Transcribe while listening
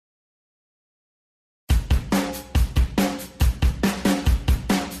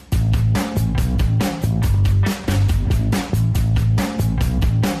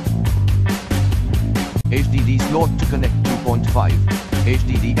Connect 2.5,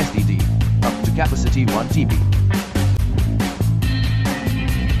 HDD SSD, up to capacity 1 TB.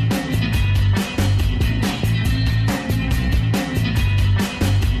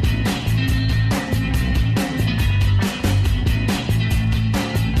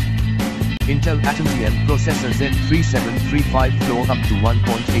 Intel AtomTM processor Z8735 flow up to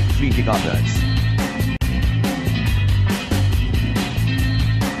 1.83 GHz.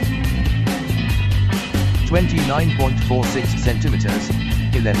 29.46 centimeters,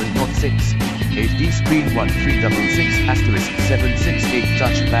 11.6, HD screen 1366*768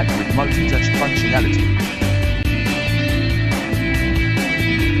 touchpad with multi-touch functionality.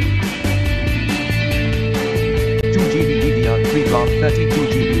 DDR3 RAM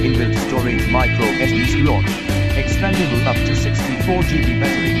 32GB inbuilt storage micro SD slot, expandable up to 64GB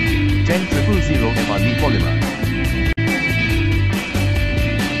battery, 10000 mAh Li-Polymer.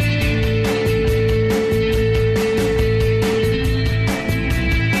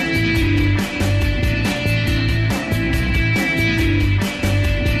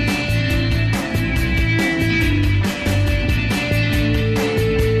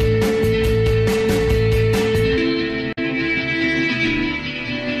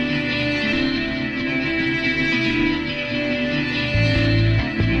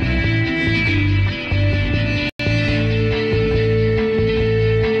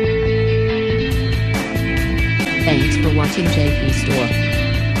 Thanks for watching JP Store.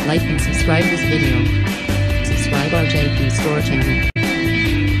 Like and subscribe this video. Subscribe our JP Store channel.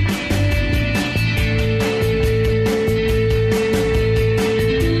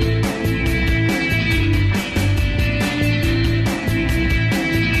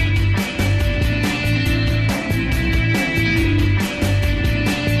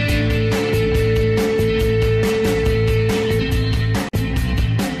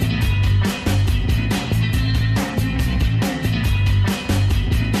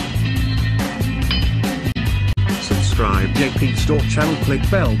 Subscribe JP Store channel, click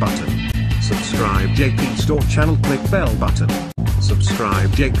bell button. Subscribe JP Store channel, click bell button.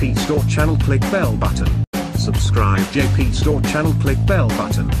 Subscribe JP Store channel, click bell button. Subscribe JP Store channel, click bell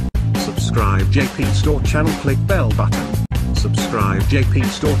button. Subscribe JP Store channel, click bell button. Subscribe JP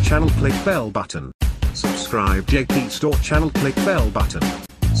Store channel, click bell button. Subscribe JP Store channel, click bell button.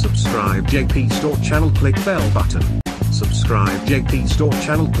 Subscribe JP Store channel, click bell button. Subscribe JP Store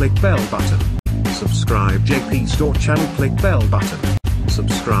channel, click bell button. Subscribe JP Store channel, click bell button.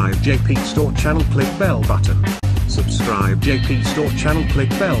 Subscribe JP Store channel, click bell button. Subscribe JP Store channel, click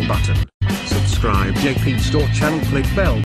bell button. Subscribe JP Store channel, click bell